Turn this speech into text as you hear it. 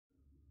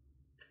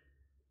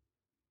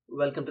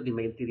Welcome to the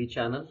Mail Theory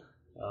channel.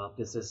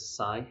 This is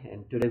Sai,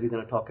 and today we're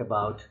going to talk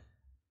about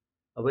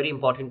a very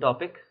important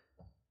topic: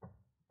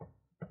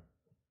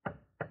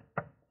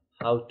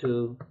 how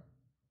to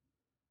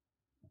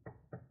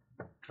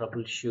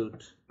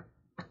troubleshoot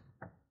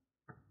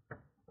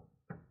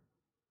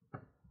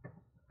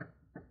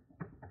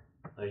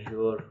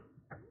Azure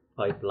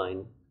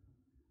pipelines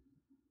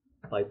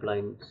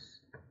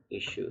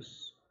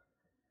issues.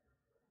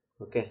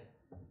 Okay.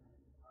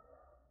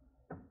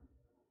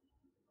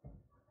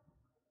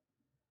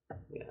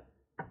 Yeah.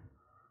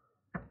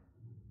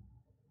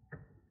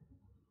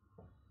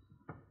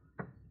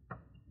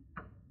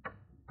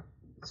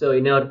 So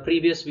in our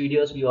previous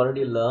videos, we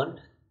already learned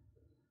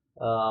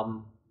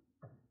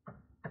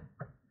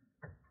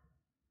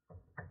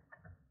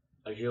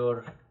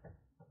Azure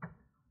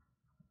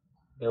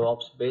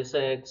DevOps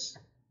basics,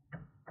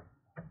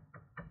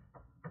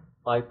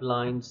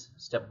 pipelines,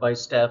 step by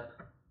step,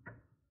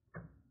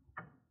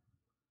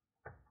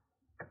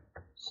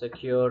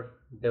 secure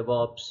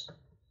DevOps.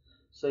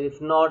 So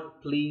if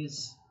not,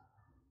 please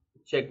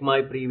check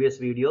my previous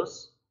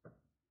videos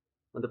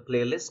on the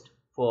playlist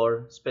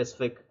for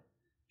specific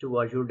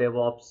to Azure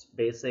DevOps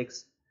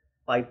basics,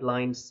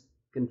 pipelines,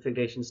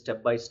 configuration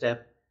step by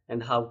step,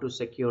 and how to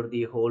secure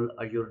the whole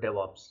Azure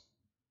DevOps.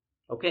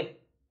 Okay.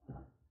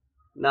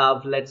 Now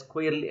let's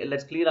clearly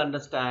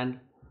understand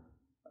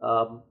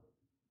what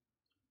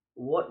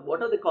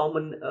are the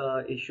common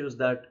issues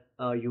that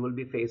you will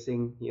be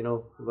facing,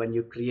 when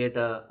you create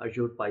a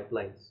Azure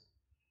pipelines.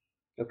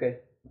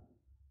 Okay.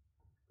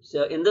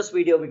 So in this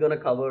video, we're going to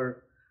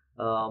cover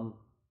a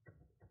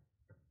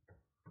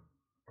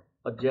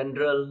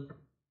general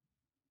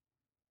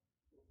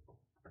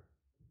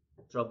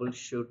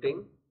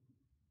troubleshooting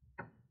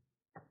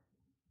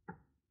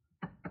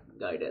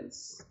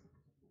guidance,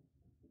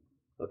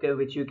 okay,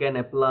 which you can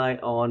apply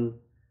on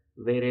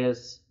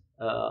various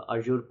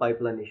Azure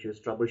pipeline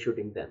issues,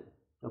 troubleshooting them.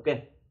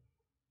 Okay.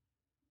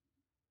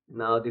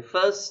 Now the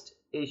first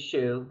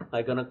issue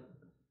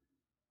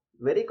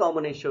very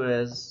common issue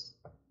is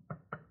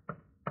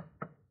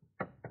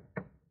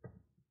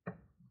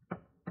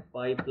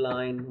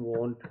pipeline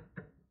won't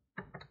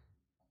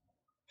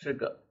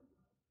trigger.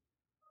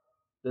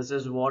 This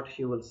is what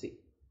you will see.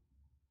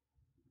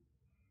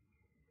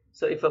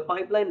 So if a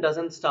pipeline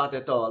doesn't start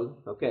at all,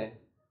 okay,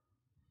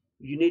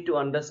 you need to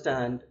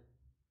understand,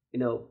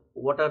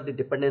 what are the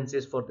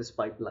dependencies for this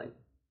pipeline.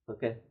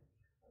 Okay.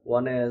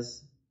 One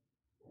is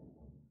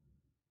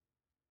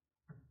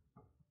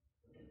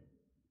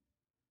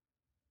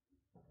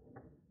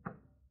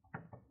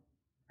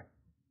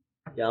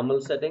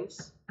YAML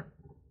settings.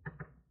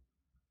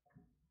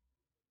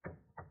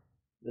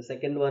 The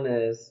second one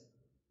is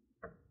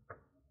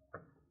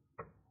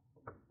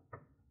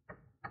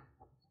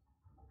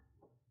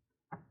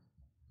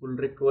pull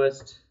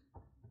request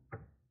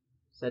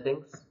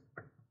settings.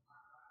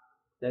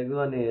 The other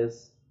one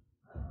is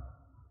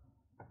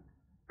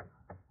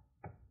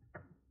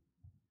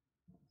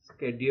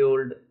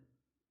scheduled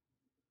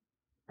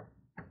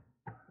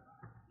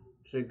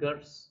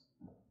triggers.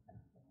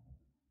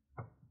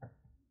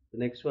 The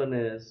next one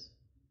is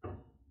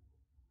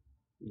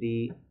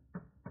the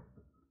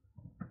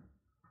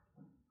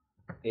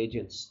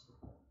agents.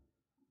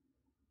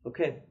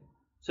 Okay,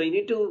 so you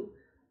need to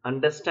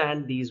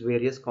understand these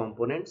various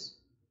components,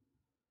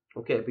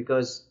 okay,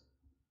 because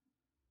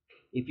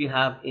if you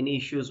have any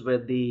issues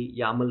with the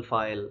YAML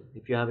file,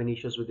 if you have any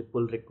issues with the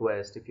pull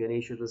request, if you have any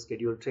issues with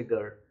schedule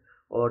trigger,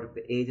 or if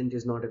the agent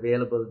is not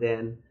available,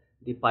 then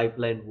the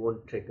pipeline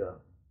won't trigger.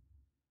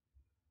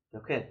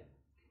 Okay.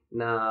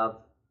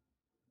 Now,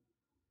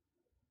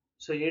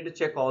 so you need to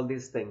check all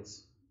these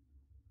things.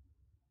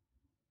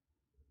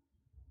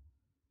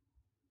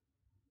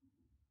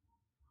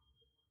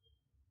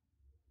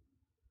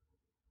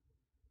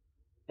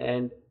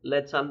 And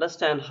let's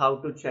understand how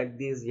to check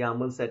these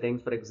YAML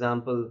settings. For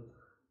example,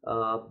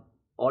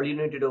 all you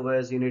need to do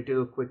is you need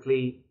to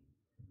quickly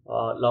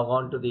log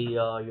on to the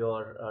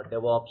your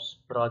DevOps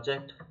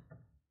project.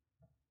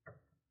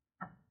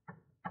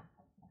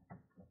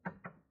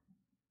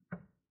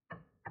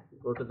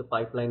 Go to the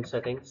pipeline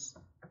settings.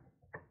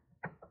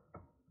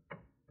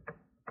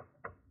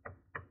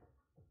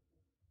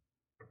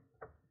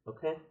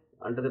 Okay,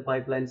 under the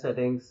pipeline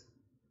settings,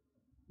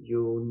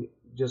 you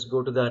just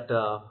go to that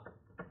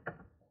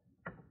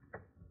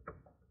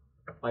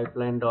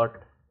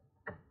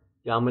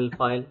pipeline.yaml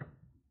file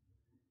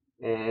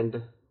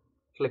and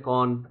click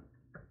on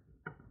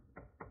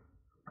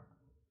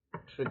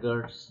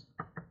triggers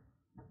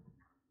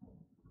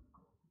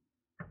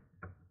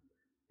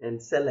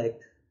and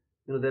select,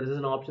 there is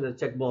an option, a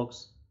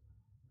checkbox,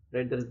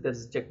 right?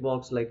 There's a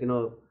checkbox like,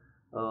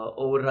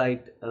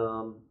 override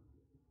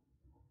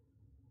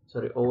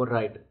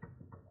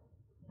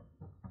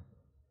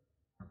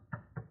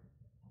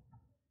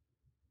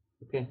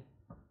okay,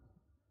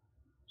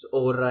 so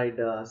override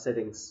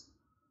settings.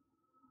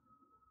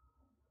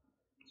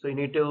 So you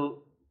need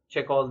to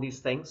check all these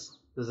things.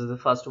 This is the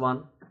first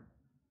one.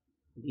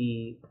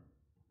 The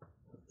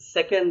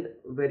second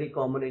very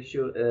common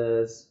issue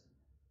is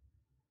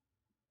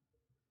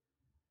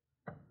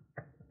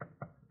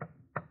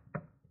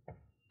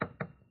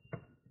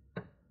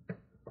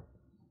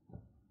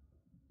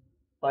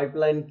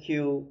pipeline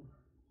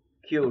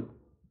queued,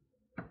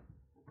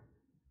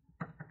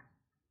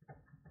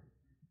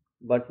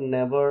 but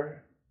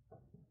never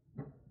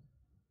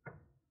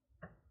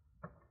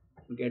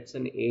gets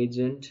an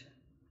agent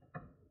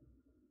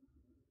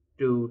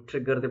to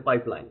trigger the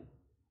pipeline.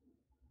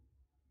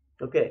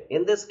 Okay,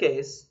 in this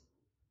case,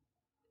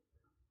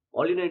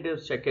 all you need to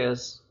check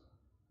is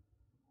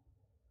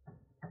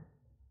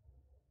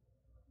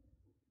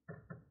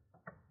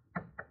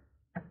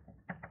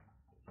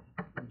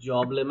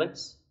job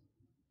limits.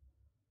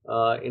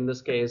 In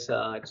this case,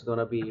 it's going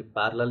to be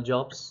parallel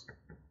jobs.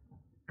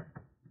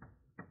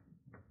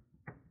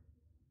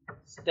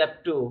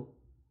 Step 2,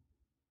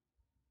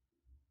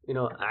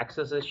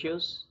 access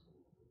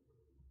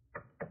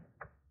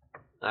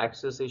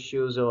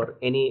issues or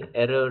any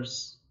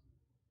errors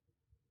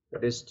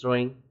that is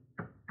throwing.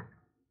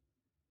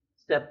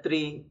 Step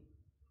 3,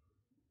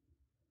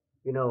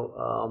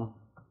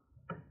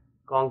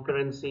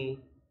 concurrency.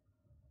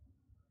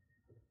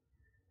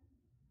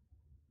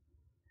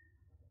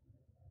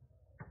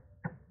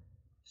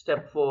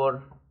 Step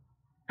 4,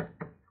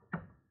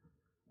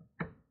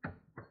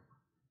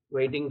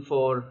 waiting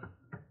for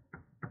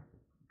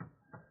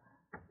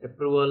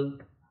approval.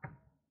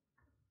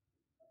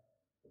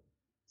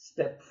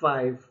 Step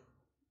 5,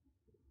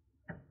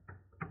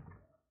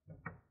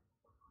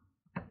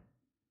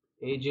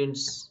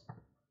 agents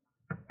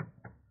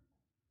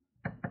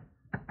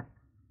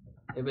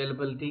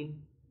availability.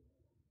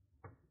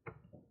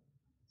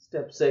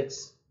 Step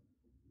 6,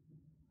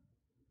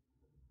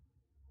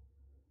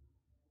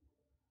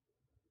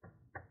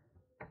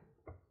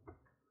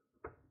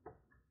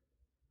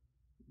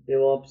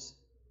 DevOps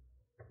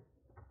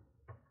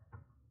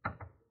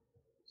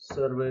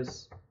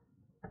service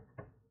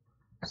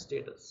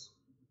status.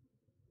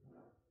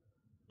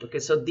 Okay,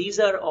 so these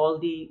are all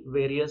the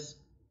various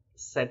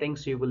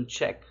settings you will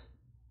check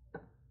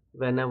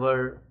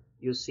whenever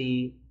you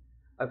see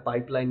a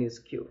pipeline is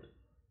queued.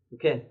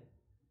 Okay,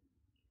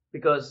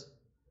 because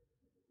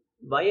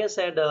why I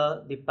said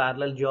the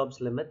parallel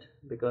jobs limit,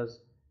 because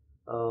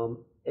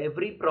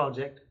every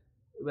project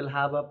will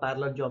have a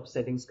parallel job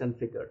settings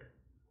configured.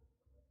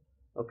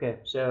 Okay,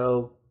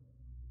 so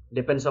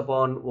depends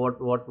upon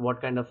what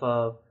kind of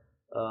a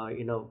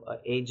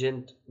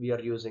agent we are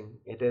using.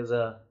 It is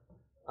a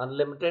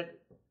unlimited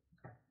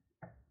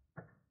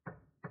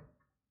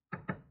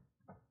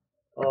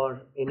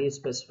or any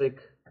specific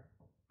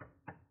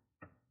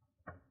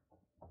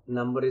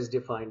number is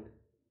defined,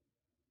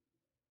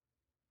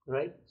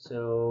 right?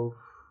 So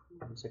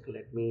one second,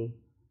 let me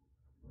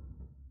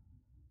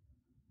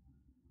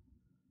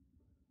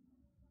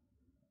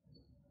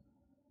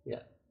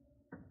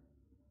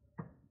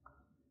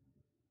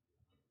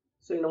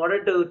So in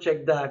order to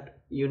check that,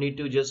 you need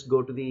to just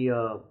go to the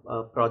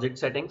project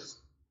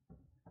settings.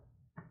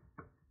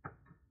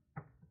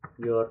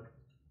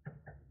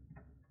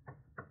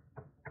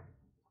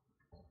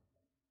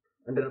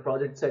 Under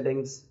project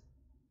settings,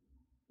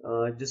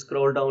 just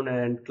scroll down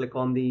and click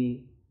on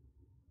the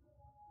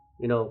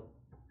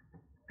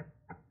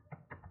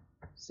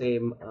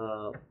same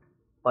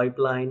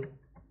pipeline,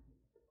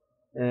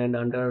 and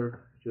under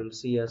you'll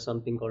see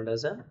something called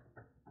as a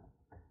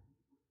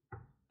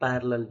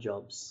parallel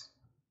jobs.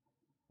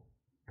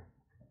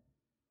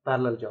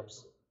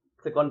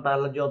 Click on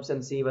parallel jobs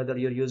and see whether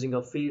you're using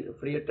a free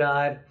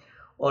tier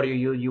or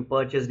you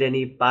purchased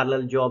any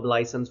parallel job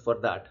license for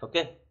that.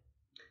 Okay,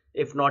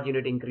 if not, you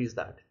need to increase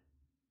that.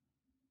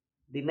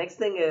 The next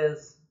thing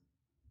is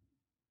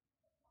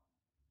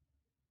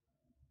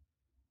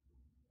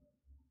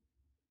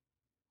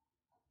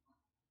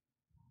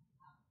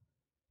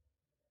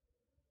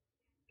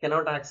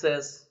cannot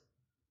access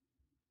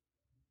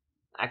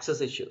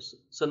issues.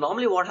 So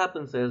normally what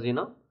happens is,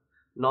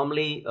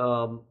 normally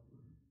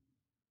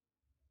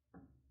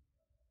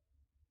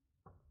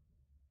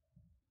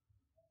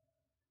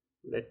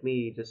let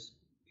me just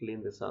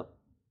clean this up,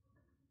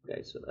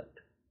 guys,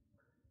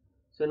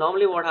 so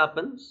normally what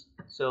happens,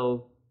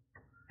 so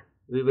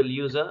we will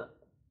use a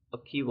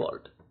key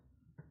vault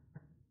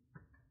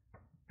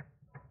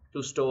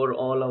to store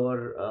all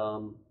our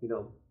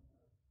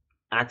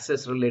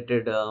access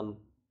related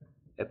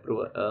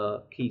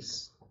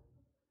keys.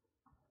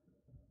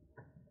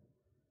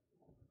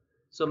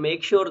 So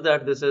make sure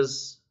that this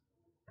is,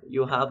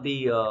 you have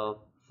the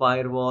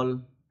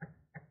firewall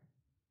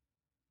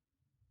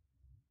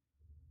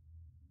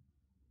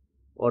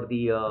or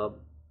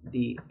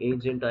the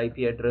agent IP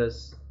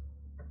address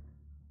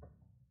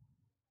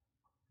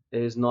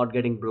is not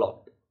getting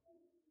blocked.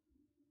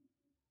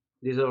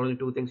 These are only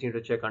two things you need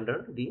to check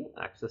under the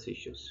access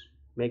issues.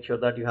 Make sure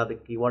that you have the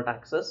key vault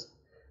access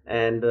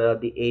and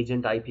the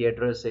agent IP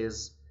address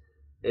is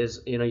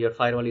your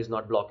firewall is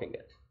not blocking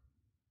it.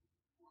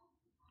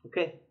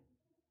 Okay.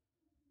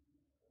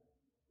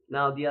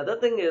 Now the other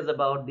thing is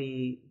about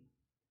the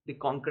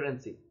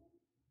concurrency.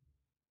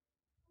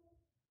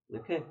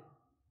 Okay.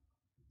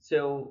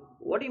 So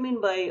what do you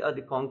mean by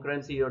the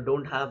concurrency or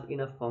don't have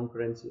enough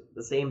concurrency?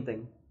 The same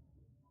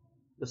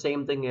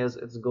thing is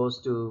it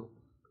goes to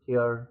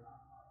here,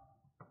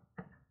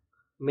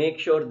 Make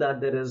sure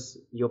that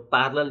your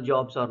parallel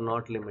jobs are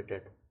not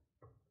limited.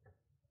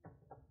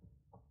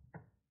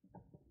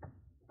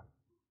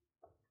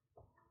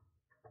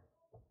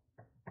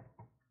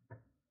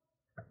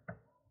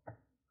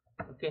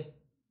 Okay.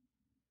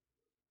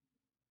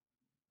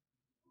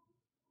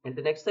 And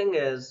the next thing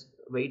is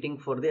waiting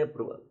for the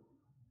approval.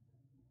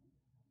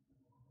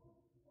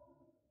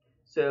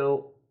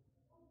 So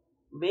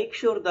make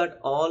sure that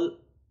all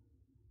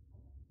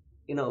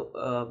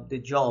the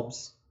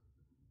jobs,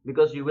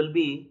 because you will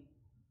be,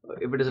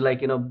 if it is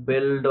like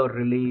build or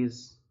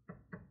release,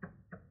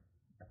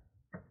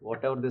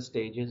 whatever the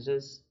stages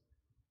is,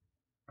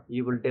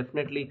 you will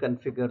definitely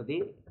configure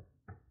the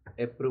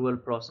approval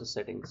process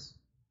settings,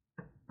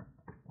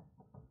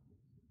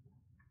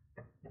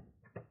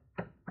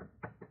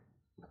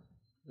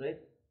 right?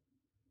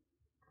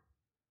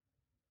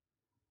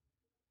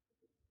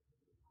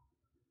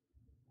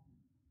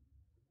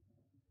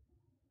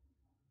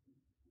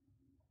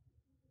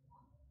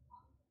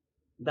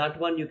 That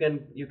one you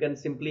can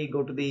simply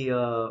go to the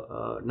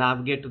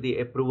navigate to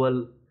the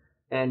approval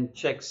and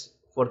checks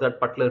for that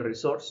particular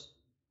resource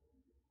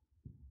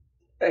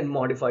and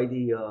modify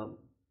the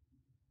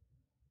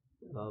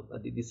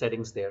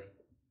settings there.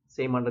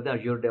 Same under the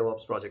Azure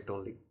DevOps project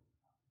only.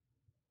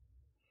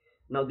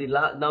 Now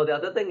the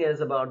other thing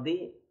is about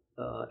the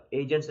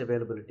agents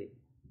availability.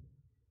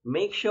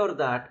 Make sure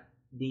that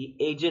the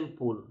agent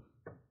pool,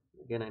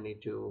 again I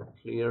need to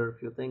clear a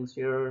few things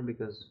here,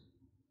 because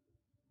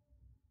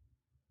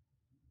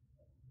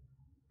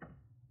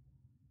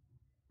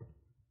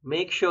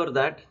make sure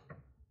that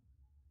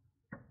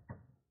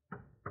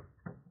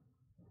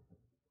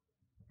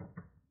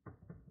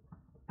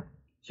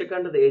check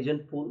under the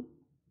agent pool,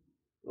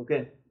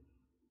 okay,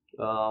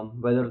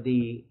 whether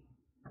the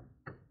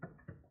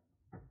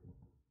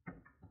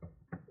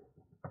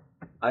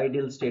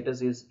ideal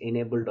status is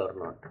enabled or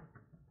not.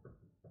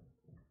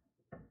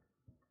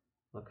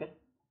 Okay,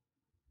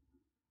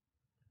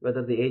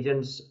 whether the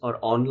agents are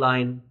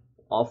online,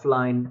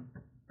 offline.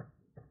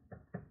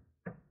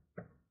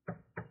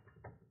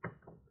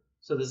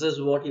 So this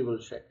is what you will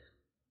check,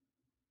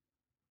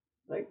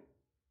 right?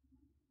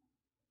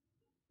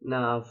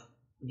 Now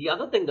the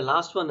other thing, the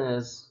last one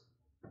is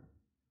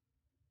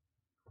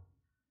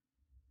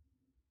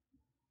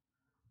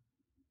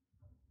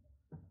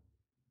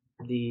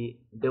the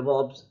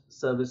DevOps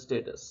service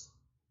status.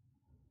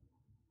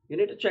 You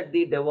need to check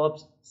the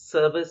DevOps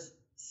service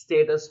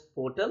status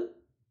portal.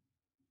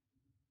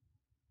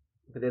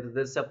 There is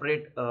a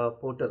separate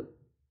portal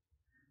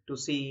to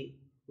see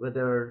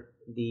whether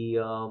the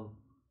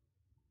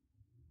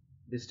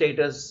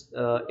status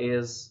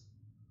is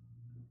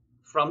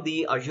from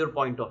the Azure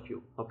point of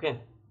view. Okay,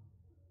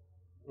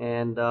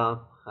 and I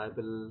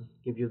will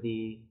give you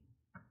the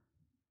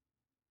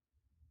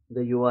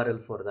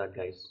URL for that,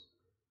 guys,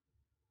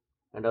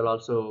 and will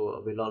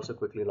also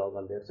quickly log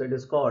on there. So it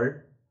is called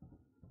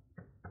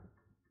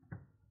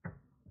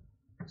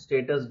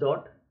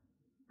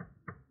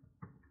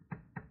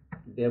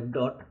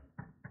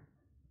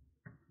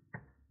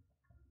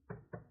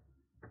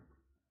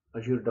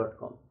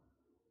status.dev.azure.com.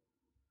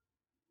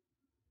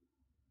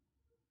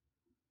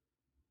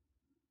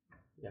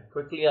 Yeah,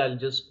 quickly I'll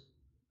just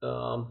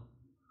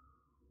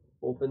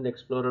open the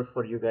Explorer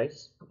for you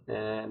guys,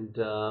 and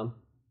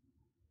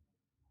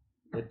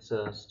it's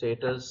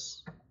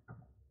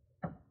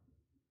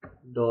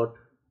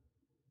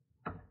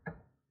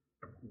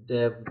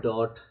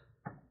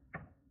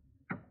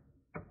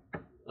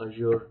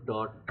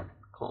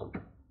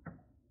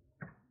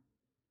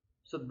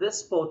So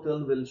this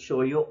portal will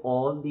show you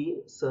all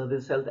the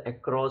service health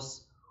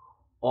across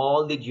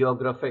all the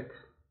geographic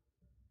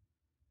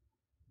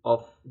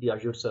of the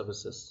Azure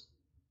services.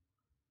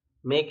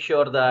 Make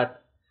sure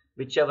that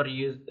whichever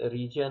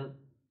region,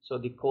 so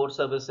the core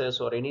services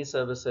or any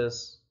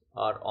services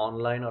are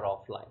online or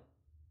offline.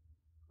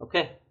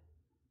 Okay,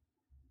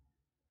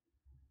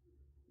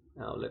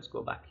 now let's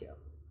go back here.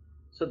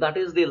 So that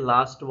is the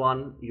last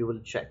one you will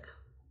check.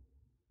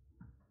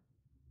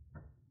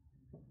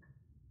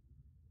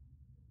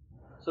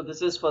 So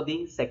this is for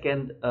the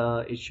second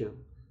issue.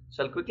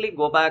 So I'll quickly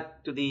go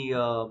back to the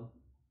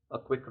a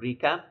quick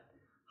recap.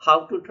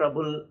 How to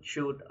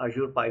troubleshoot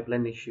Azure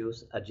pipeline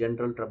issues, a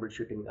general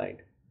troubleshooting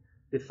guide.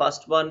 The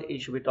first one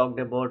issue we talked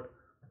about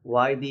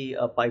why the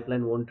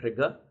pipeline won't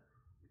trigger.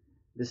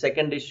 The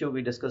second issue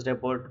we discussed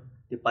about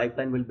the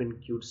pipeline will be in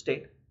queued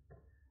state.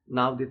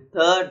 Now the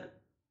third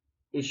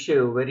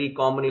issue, very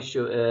common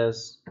issue,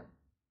 is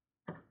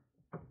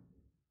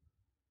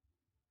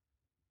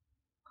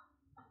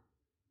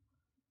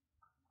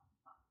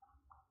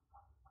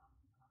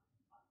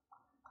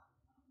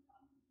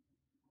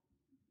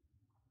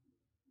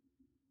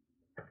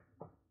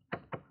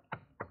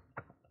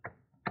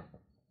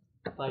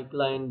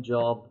pipeline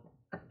job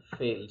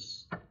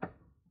fails.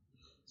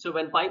 So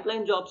when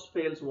pipeline jobs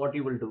fails, what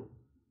you will do?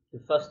 The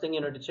first thing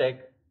you need to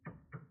check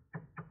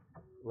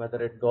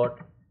whether it got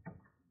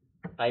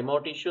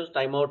timeout issues,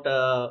 timeout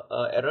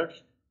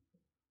errors.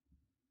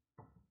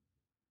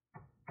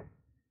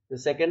 The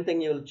second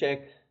thing you will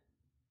check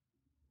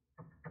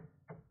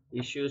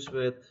issues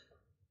with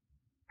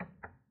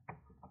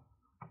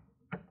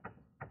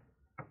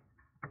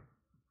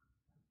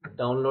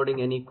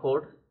downloading any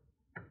code.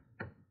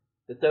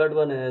 The third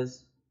one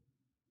is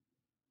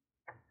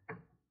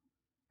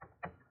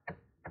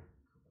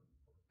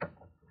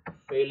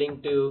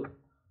failing to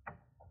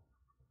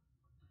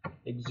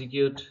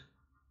execute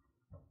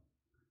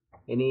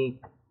any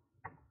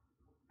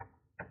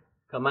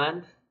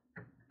command.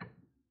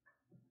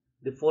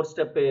 The fourth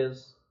step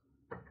is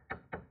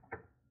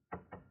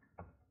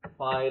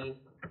file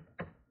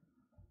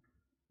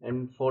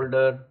and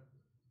folder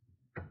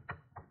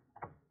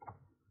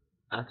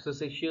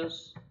access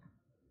issues.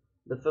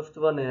 The fifth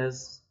one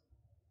is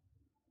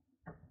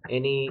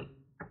any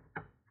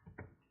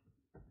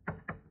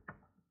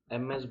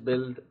MS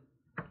build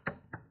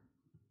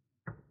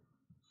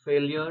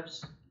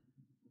failures.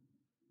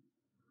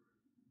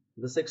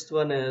 The sixth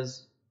one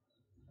is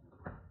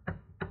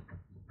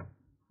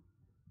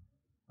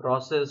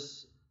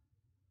process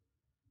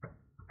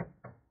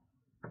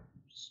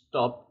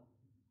stop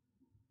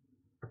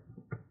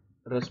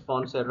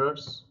response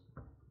errors.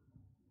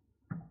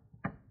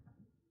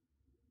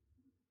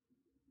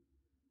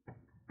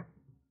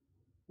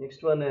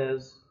 Next one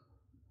is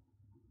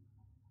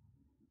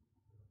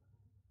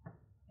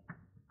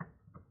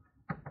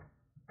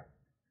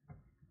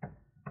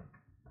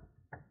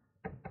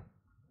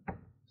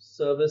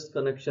service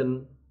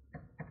connection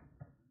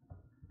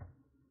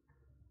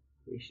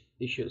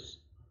issues.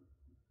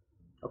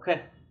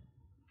 Okay,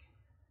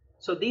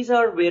 so these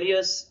are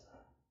various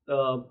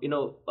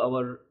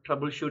our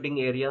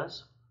troubleshooting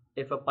areas.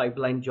 If a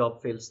pipeline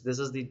job fails, this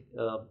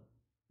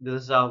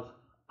is how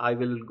I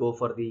will go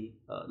for the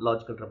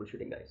logical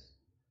troubleshooting, guys.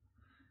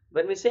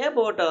 When we say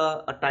about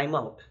a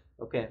timeout,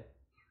 okay,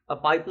 a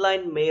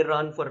pipeline may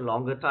run for a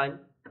longer time,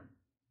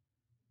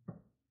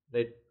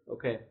 right?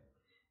 Okay,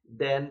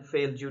 then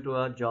fail due to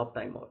a job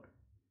timeout.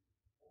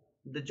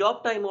 The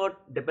job timeout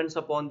depends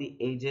upon the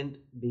agent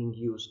being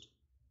used,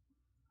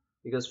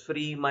 because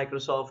free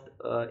Microsoft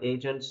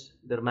agents,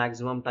 their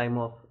maximum time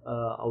of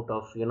out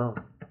of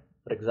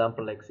for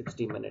example like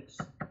 60 minutes,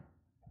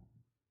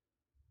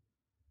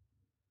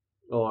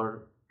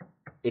 or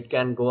it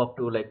can go up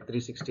to like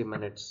 360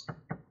 minutes.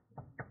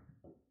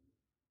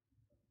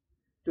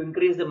 To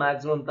increase the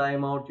maximum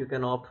timeout, you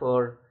can opt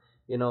for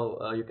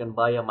you can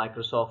buy a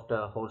Microsoft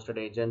hosted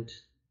agent,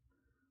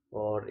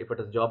 or if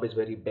a job is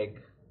very big.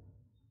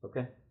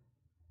 Okay,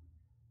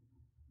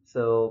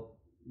 so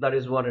that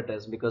is what it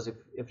is, because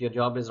if your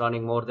job is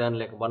running more than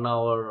like 1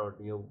 hour, or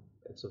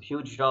it's a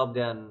huge job,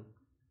 then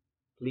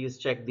please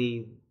check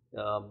the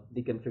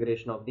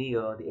configuration of the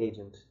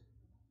agent.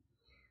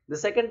 The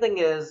second thing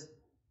is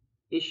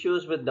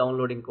issues with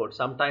downloading code.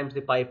 Sometimes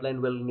the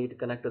pipeline will need to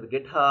connect to the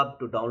GitHub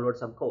to download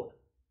some code.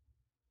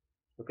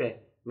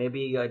 Okay,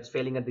 maybe it's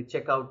failing at the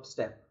checkout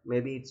step.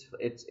 Maybe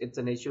it's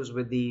an issues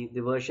with the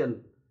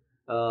version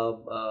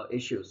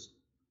issues.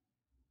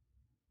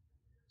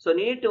 So you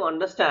need to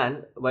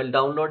understand while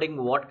downloading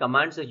what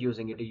commands are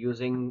using. It is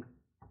using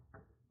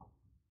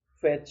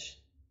fetch,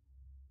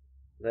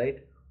 right?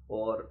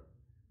 Or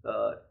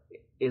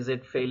is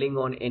it failing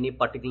on any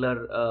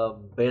particular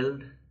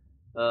build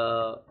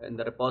in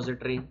the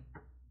repository?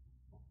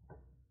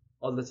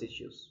 All these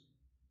issues.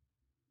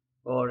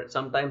 Or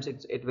sometimes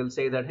it will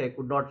say that, hey,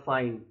 could not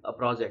find a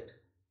project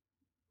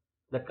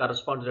that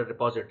corresponds to the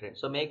repository.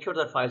 So make sure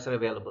that files are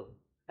available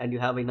and you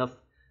have enough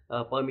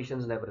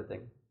permissions and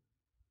everything.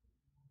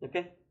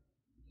 Okay,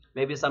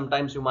 maybe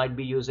sometimes you might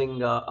be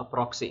using a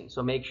proxy,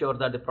 so make sure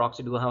that the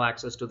proxy do have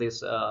access to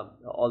this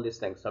all these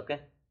things. Okay,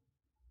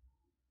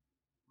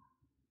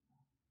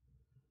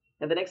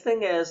 and the next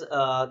thing is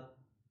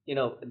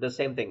the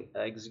same thing,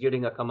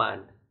 executing a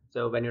command.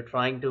 So when you're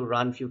trying to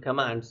run few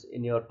commands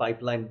in your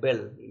pipeline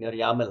build in your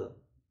YAML,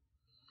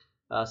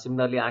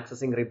 similarly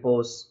accessing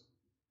repos,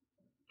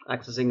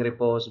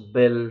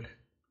 build,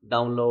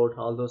 download,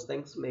 all those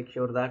things, make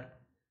sure that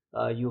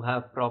you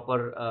have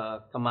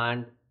proper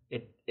command.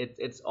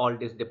 It's all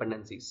these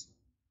dependencies.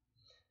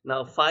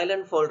 Now file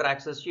and folder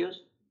access use.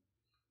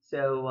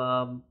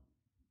 So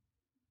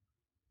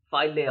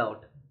file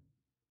layout.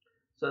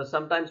 So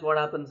sometimes what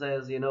happens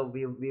is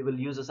we will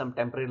use some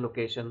temporary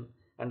location,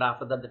 and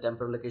after that the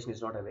temporary location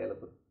is not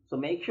available. So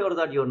make sure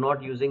that you're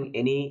not using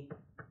any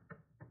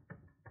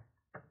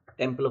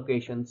temp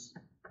locations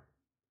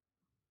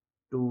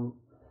to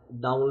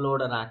download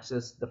or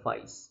access the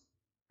files.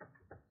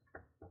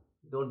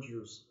 Don't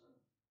use.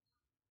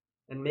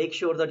 And make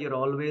sure that you're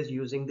always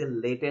using the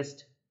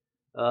latest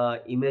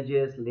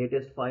images,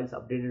 latest files,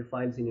 updated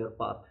files in your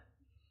path.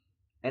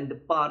 And the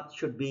path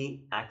should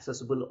be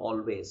accessible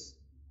always,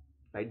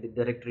 right? The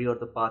directory or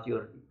the path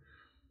you're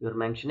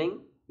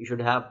mentioning, you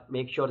should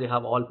make sure you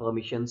have all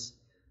permissions,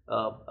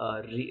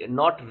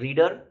 not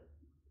reader,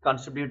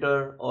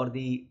 contributor, or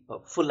the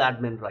full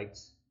admin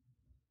rights.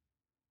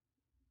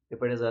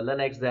 If it is a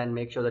Linux, then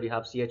make sure that you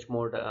have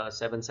chmod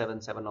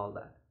 777, all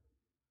that,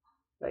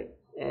 right?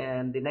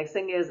 And the next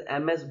thing is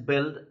MS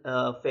build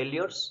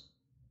failures.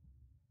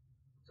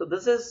 So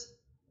this is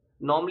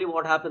Normally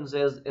what happens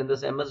is in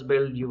this ms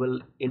build you will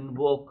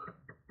invoke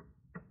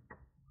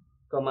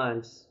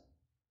commands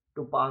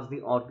to pass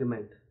the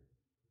argument,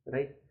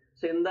 right?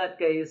 So in that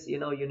case, you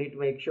need to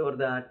make sure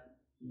that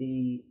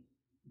the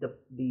the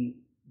the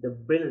the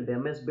build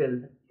ms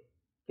build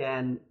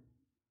can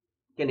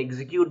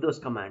execute those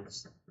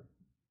commands.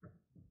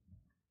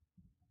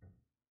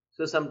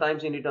 So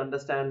sometimes you need to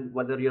understand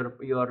whether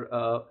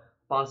you're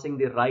passing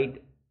the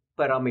right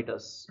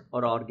parameters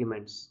or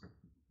arguments.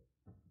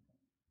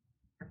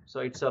 So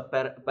it's a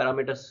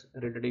parameters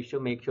related issue.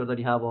 Make sure that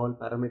you have all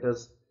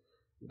parameters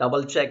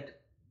double checked.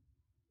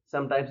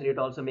 Sometimes you need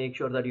to also make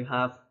sure that you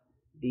have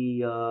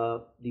the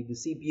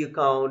CPU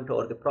count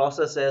or the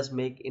processes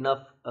make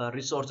enough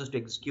resources to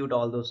execute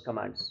all those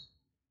commands.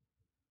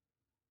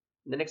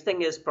 The next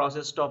thing is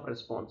process stop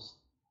response.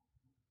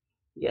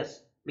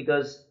 Yes,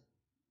 because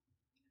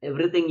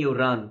everything you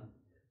run,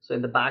 so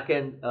in the back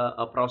end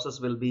a process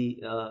will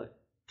be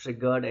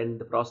triggered and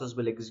the process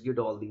will execute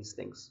all these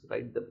things,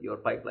 right? Your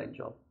pipeline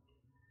job.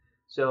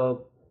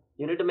 So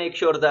you need to make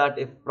sure that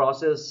if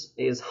process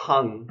is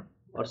hung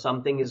or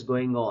something is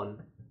going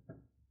on,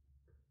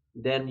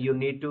 then you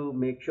need to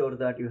make sure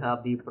that you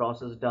have the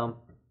process dump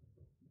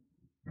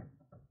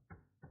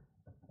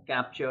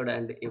captured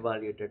and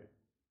evaluated,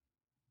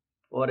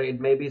 or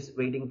it may be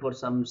waiting for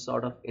some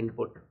sort of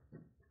input.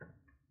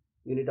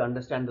 You need to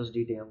understand those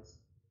details.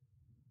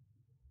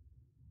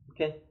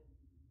 Okay.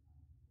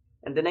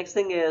 And the next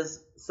thing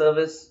is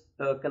service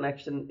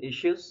connection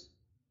issues.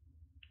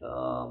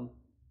 For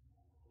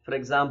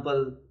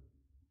example,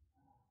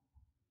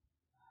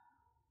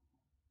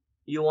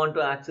 you want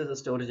to access a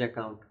storage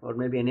account or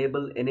maybe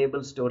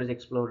enable storage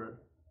explorer,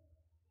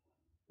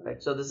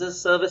 right? So this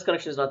is service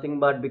connection is nothing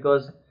but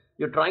because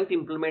you're trying to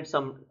implement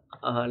some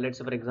let's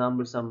say for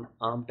example some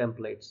ARM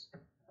templates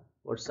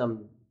or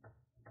some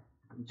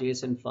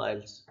JSON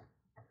files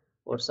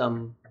or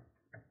some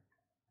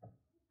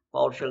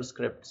PowerShell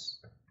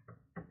scripts,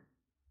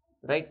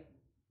 right?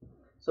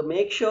 So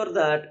make sure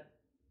that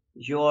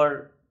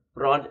your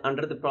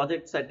under the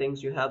project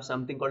settings you have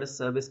something called as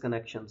service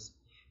connections.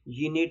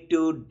 You need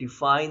to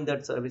define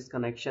that service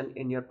connection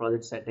in your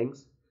project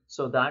settings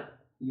so that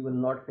you will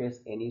not face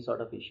any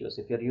sort of issues.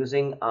 If you're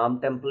using ARM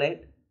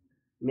template,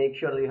 make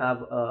sure you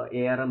have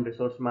ARM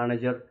resource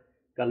manager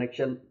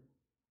connection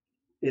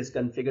is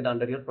configured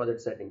under your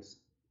project settings.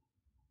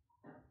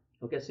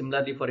 Okay,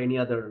 similarly for any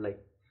other, like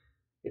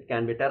it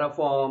can be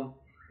Terraform,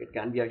 it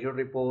can be Azure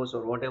repos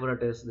or whatever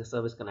it is, the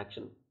service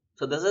connection.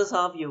 So this is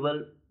how you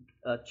will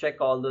check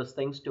all those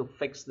things to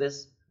fix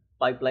this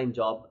pipeline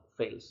job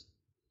fails.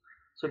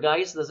 So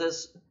guys, this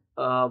is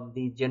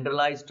the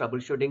generalized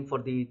troubleshooting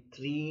for the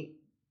 3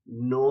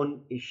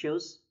 known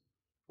issues.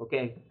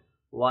 Okay,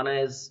 one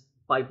is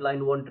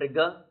pipeline won't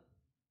trigger,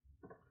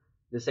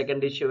 the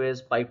second issue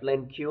is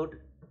pipeline queued,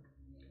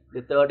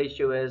 the third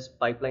issue is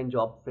pipeline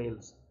job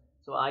fails.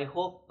 So I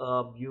hope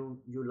you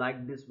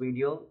liked this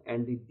video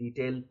and the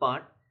detailed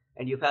part,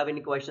 and if you have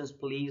any questions,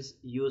 please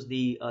use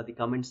the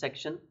comment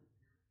section,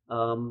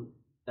 and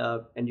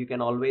you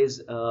can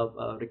always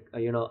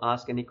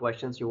ask any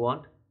questions you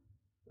want.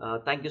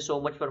 Thank you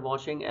so much for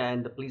watching,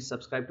 and please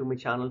subscribe to my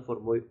channel for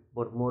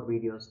more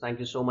videos. Thank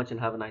you so much and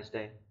have a nice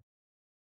day.